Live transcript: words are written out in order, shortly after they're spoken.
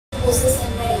All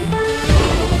system ready.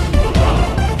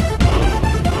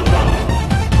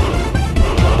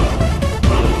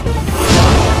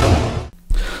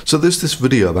 So there's this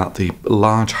video about the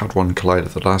Large Hadron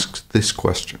Collider that asks this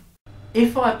question.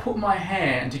 If I put my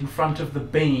hand in front of the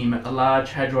beam at the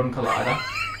Large Hadron Collider,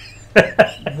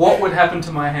 what would happen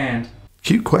to my hand?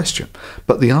 Cute question,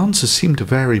 but the answers seem to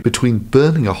vary between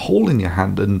burning a hole in your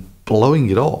hand and blowing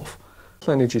it off.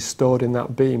 The energy stored in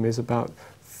that beam is about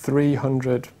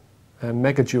 300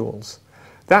 megajoules.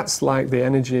 That's like the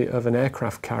energy of an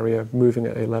aircraft carrier moving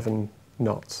at 11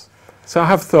 knots. So I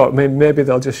have thought maybe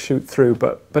they'll just shoot through,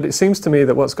 but it seems to me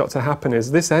that what's got to happen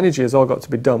is this energy has all got to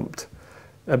be dumped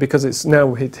because it's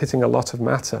now hitting a lot of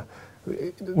matter.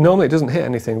 Normally it doesn't hit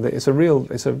anything. It's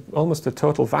almost a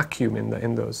total vacuum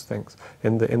in those things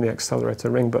in the accelerator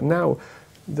ring. But now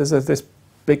there's this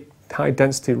big high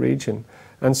density region,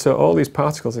 and so all these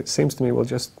particles, it seems to me, will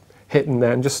just hit in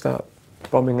there and just start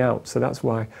bombing out. So that's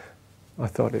why I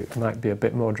thought it might be a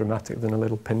bit more dramatic than a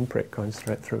little pinprick going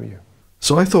straight through you.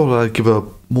 So I thought I'd give a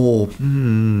more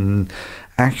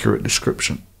accurate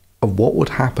description of what would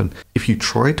happen if you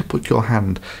tried to put your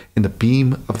hand in the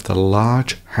beam of the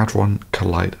Large Hadron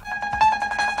Collider.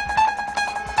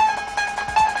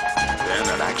 Then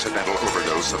an accidental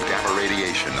overdose of gamma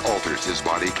radiation alters his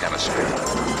body chemistry.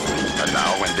 And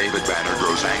now when David Banner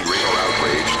grows angry or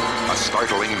outraged, a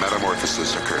startling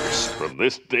metamorphosis occurs. From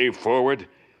this day forward,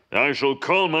 I shall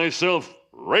call myself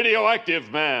Radioactive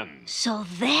Man. So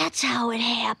that's how it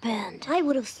happened. I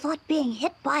would have thought being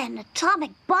hit by an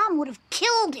atomic bomb would have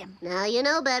killed him. Now you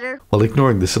know better. Well,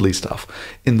 ignoring the silly stuff,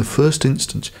 in the first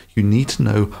instance, you need to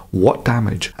know what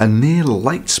damage a near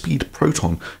light speed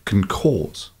proton can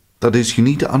cause. That is, you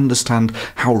need to understand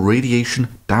how radiation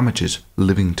damages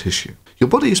living tissue. Your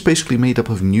body is basically made up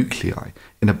of nuclei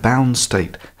in a bound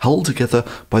state held together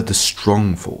by the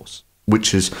strong force,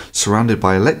 which is surrounded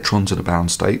by electrons in a bound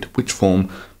state, which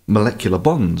form molecular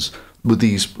bonds, with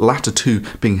these latter two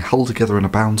being held together in a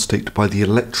bound state by the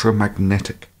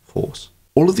electromagnetic force.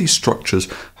 All of these structures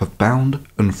have bound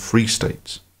and free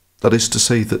states. That is to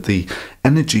say that the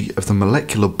energy of the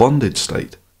molecular bonded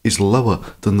state is lower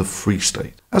than the free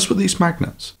state. As with these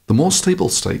magnets, the more stable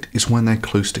state is when they're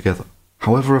close together.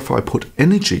 However, if I put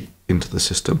energy into the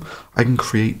system, I can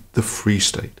create the free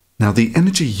state. Now, the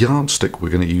energy yardstick we're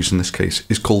going to use in this case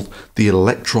is called the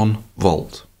electron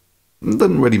volt. It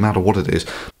doesn't really matter what it is,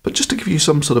 but just to give you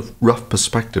some sort of rough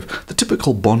perspective, the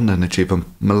typical bond energy of a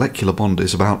molecular bond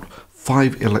is about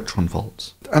 5 electron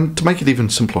volts. And to make it even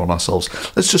simpler on ourselves,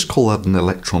 let's just call that an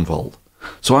electron volt.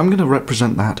 So I'm going to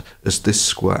represent that as this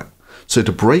square. So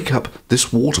to break up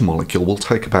this water molecule will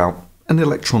take about an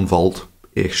electron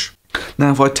volt-ish.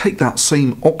 Now if I take that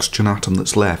same oxygen atom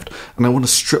that's left and I want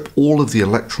to strip all of the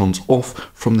electrons off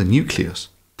from the nucleus,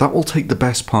 that will take the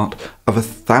best part of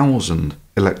 1,000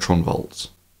 electron volts.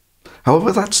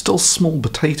 However, that's still small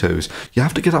potatoes. You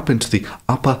have to get up into the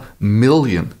upper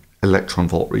million electron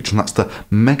volt region, that's the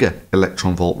mega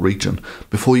electron volt region,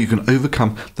 before you can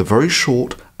overcome the very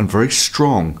short and very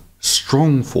strong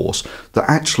force that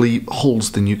actually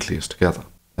holds the nucleus together.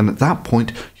 And at that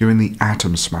point, you're in the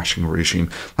atom smashing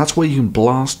regime. That's where you can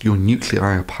blast your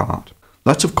nuclei apart.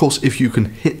 That's of course if you can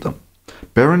hit them.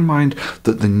 Bear in mind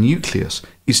that the nucleus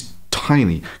is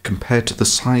tiny compared to the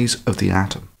size of the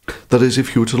atom. That is,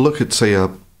 if you were to look at, say,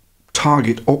 a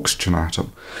target oxygen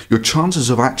atom, your chances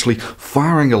of actually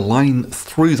firing a line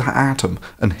through that atom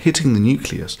and hitting the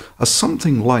nucleus are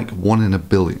something like 1 in a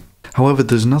billion. However,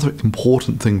 there's another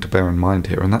important thing to bear in mind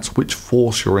here, and that's which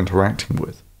force you're interacting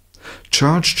with.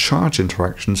 Charge-charge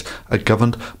interactions are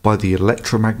governed by the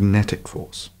electromagnetic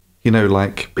force. You know,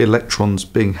 like electrons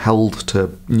being held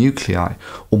to nuclei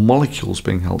or molecules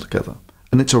being held together.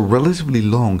 And it's a relatively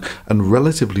long and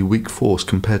relatively weak force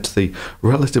compared to the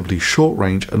relatively short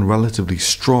range and relatively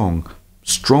strong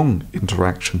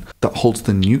interaction that holds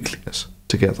the nucleus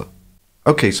together.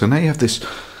 Okay, so now you have this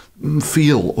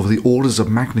feel of the orders of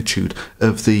magnitude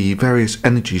of the various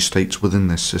energy states within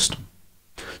this system.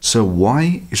 So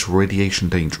why is radiation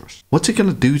dangerous? What's it going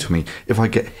to do to me if I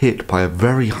get hit by a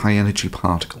very high energy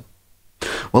particle?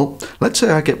 Well, let's say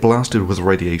I get blasted with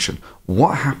radiation.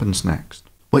 What happens next?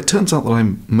 Well, it turns out that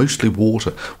I'm mostly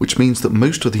water, which means that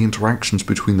most of the interactions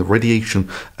between the radiation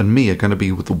and me are going to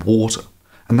be with the water.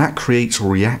 And that creates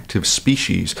reactive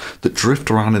species that drift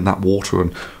around in that water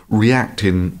and react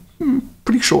in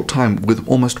pretty short time with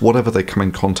almost whatever they come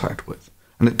in contact with.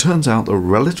 And it turns out that a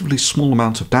relatively small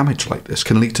amount of damage like this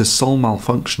can lead to cell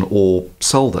malfunction or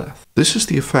cell death. This is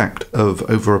the effect of,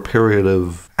 over a period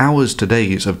of hours to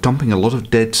days, of dumping a lot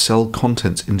of dead cell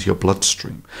contents into your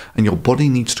bloodstream, and your body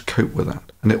needs to cope with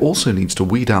that. And it also needs to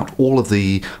weed out all of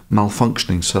the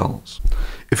malfunctioning cells.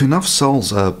 If enough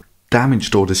cells are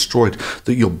damaged or destroyed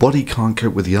that your body can't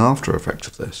cope with the after effect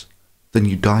of this, then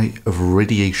you die of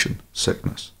radiation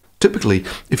sickness. Typically,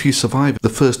 if you survive the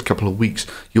first couple of weeks,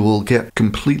 you will get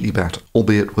completely better,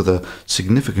 albeit with a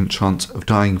significant chance of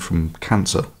dying from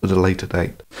cancer at a later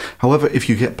date. However, if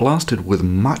you get blasted with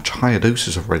much higher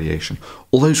doses of radiation,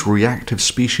 all those reactive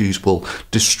species will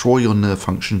destroy your nerve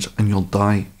functions and you'll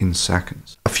die in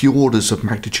seconds. A few orders of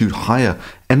magnitude higher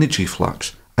energy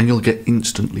flux and you'll get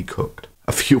instantly cooked.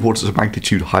 A few orders of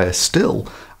magnitude higher still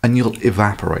and you'll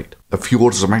evaporate. A few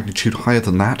orders of magnitude higher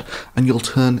than that and you'll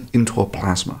turn into a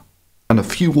plasma. And a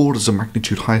few orders of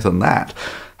magnitude higher than that,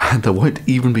 and there won't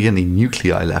even be any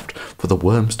nuclei left for the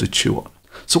worms to chew on.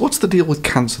 So what's the deal with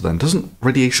cancer then? Doesn't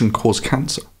radiation cause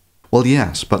cancer? Well,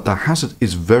 yes, but the hazard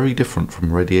is very different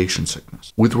from radiation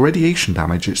sickness. With radiation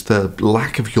damage, it's the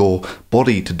lack of your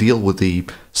body to deal with the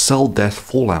cell death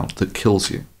fallout that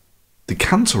kills you. The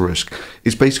cancer risk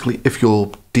is basically if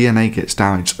your DNA gets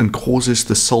damaged and causes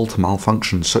the cell to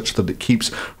malfunction such that it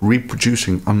keeps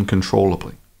reproducing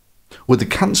uncontrollably. With the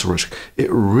cancer risk, it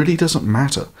really doesn't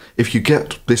matter if you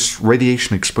get this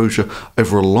radiation exposure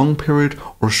over a long period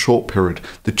or a short period.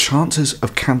 The chances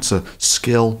of cancer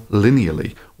scale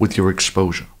linearly with your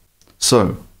exposure.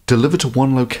 So, delivered to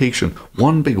one location,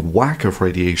 one big whack of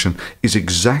radiation is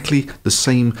exactly the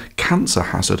same cancer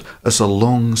hazard as a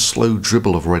long, slow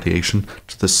dribble of radiation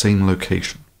to the same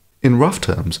location. In rough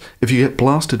terms, if you get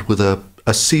blasted with a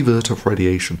sievert of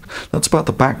radiation, that's about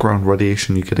the background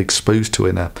radiation you get exposed to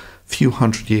in a few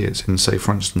hundred years, in say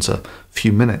for instance a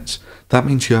few minutes, that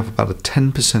means you have about a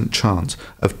 10% chance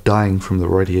of dying from the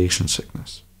radiation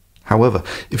sickness. However,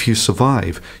 if you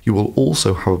survive, you will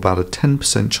also have about a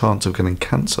 10% chance of getting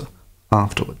cancer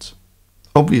afterwards.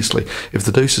 Obviously, if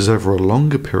the dose is over a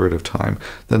longer period of time,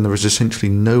 then there is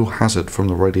essentially no hazard from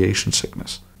the radiation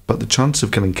sickness, but the chances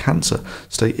of getting cancer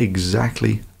stay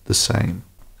exactly the same.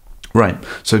 Right,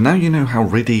 so now you know how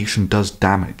radiation does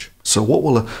damage. So what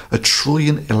will a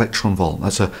trillion electron volt,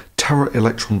 that's a tera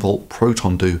electron volt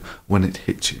proton, do when it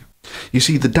hits you? You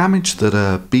see, the damage that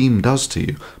a beam does to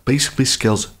you basically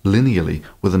scales linearly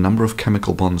with the number of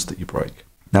chemical bonds that you break.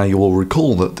 Now you will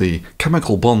recall that the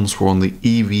chemical bonds were on the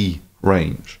EV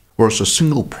range, whereas a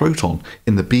single proton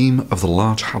in the beam of the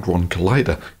Large Hadron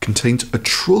Collider contains a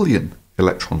trillion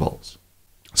electron volts.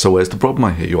 So where's the problem,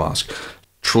 I hear you ask?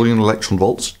 Trillion electron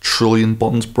volts, trillion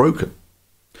bonds broken.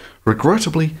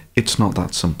 Regrettably, it's not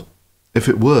that simple. If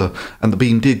it were, and the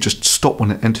beam did just stop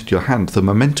when it entered your hand, the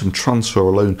momentum transfer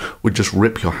alone would just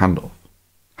rip your hand off.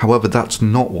 However, that's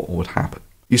not what would happen.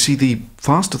 You see, the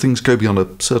faster things go beyond a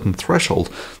certain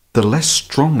threshold, the less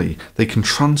strongly they can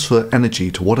transfer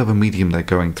energy to whatever medium they're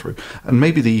going through. And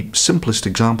maybe the simplest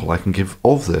example I can give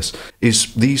of this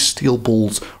is these steel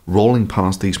balls rolling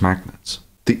past these magnets.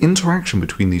 The interaction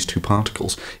between these two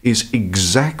particles is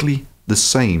exactly the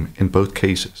same in both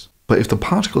cases. But if the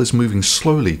particle is moving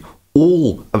slowly,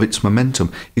 all of its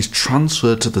momentum is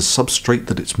transferred to the substrate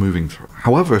that it's moving through.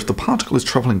 However, if the particle is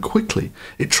traveling quickly,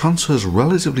 it transfers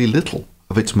relatively little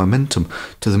of its momentum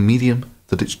to the medium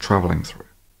that it's traveling through.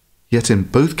 Yet in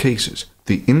both cases,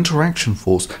 the interaction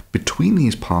force between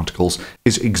these particles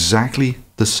is exactly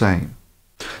the same.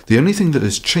 The only thing that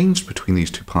has changed between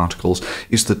these two particles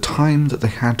is the time that they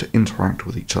had to interact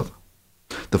with each other.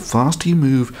 The faster you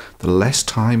move, the less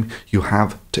time you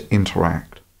have to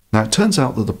interact. Now it turns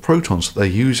out that the protons that they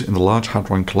use in the Large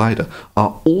Hadron Collider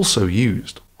are also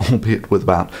used, albeit with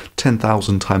about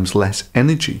 10,000 times less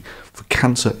energy, for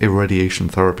cancer irradiation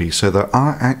therapy. So there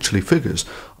are actually figures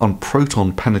on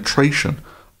proton penetration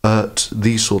at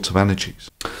these sorts of energies.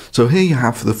 So here you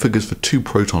have the figures for two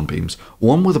proton beams,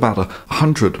 one with about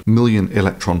 100 million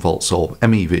electron volts or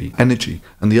MeV energy,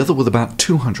 and the other with about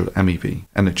 200 MeV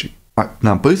energy.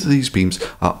 Now both of these beams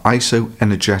are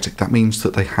isoenergetic. That means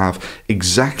that they have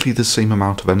exactly the same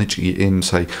amount of energy in,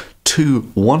 say, two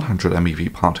 100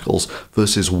 MeV particles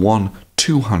versus one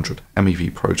 200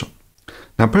 MeV proton.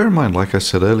 Now bear in mind, like I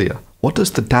said earlier, what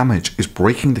does the damage is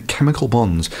breaking the chemical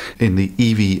bonds in the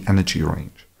EV energy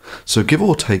range. So give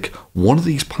or take, one of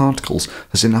these particles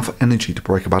has enough energy to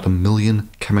break about 1 million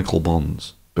chemical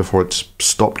bonds before it's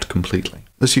stopped completely.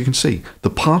 As you can see, the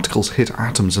particles hit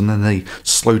atoms and then they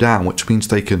slow down, which means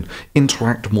they can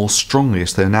interact more strongly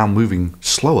as they're now moving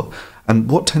slower. And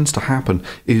what tends to happen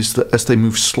is that as they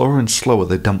move slower and slower,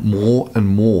 they dump more and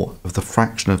more of the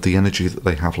fraction of the energy that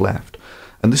they have left.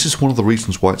 And this is one of the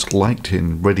reasons why it's liked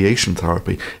in radiation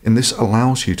therapy, and this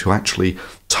allows you to actually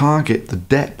target the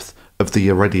depth of the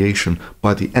irradiation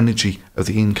by the energy of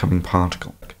the incoming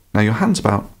particle. Now your hand's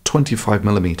about 25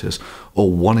 millimeters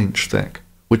or 1 inch thick,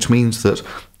 which means that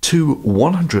 2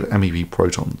 100 MeV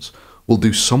protons will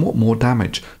do somewhat more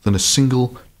damage than a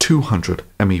single 200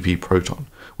 MeV proton,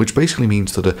 which basically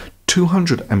means that a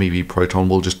 200 MeV proton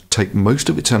will just take most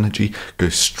of its energy, go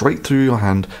straight through your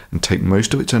hand, and take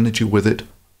most of its energy with it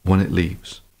when it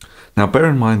leaves. Now bear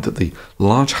in mind that the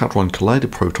Large Hadron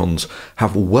Collider protons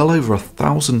have well over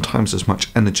 1,000 times as much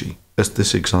energy as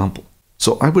this example.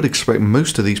 So I would expect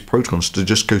most of these protons to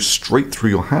just go straight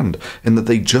through your hand, in that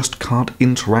they just can't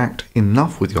interact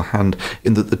enough with your hand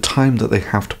in the time that they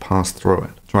have to pass through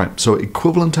it. Right, so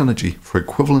equivalent energy for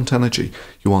equivalent energy,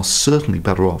 you are certainly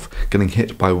better off getting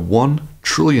hit by 1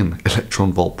 trillion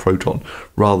electron volt proton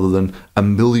rather than a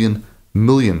million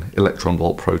electron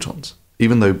volt protons,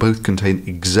 even though both contain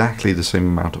exactly the same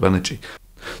amount of energy.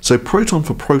 So proton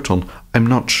for proton, I'm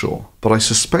not sure, but I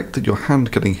suspect that your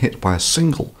hand getting hit by a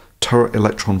single tera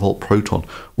electron volt proton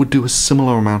would do a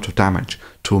similar amount of damage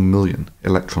to a million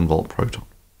electron volt proton.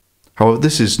 However,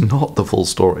 this is not the full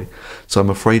story, so I'm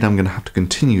afraid I'm going to have to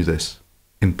continue this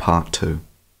in part 2.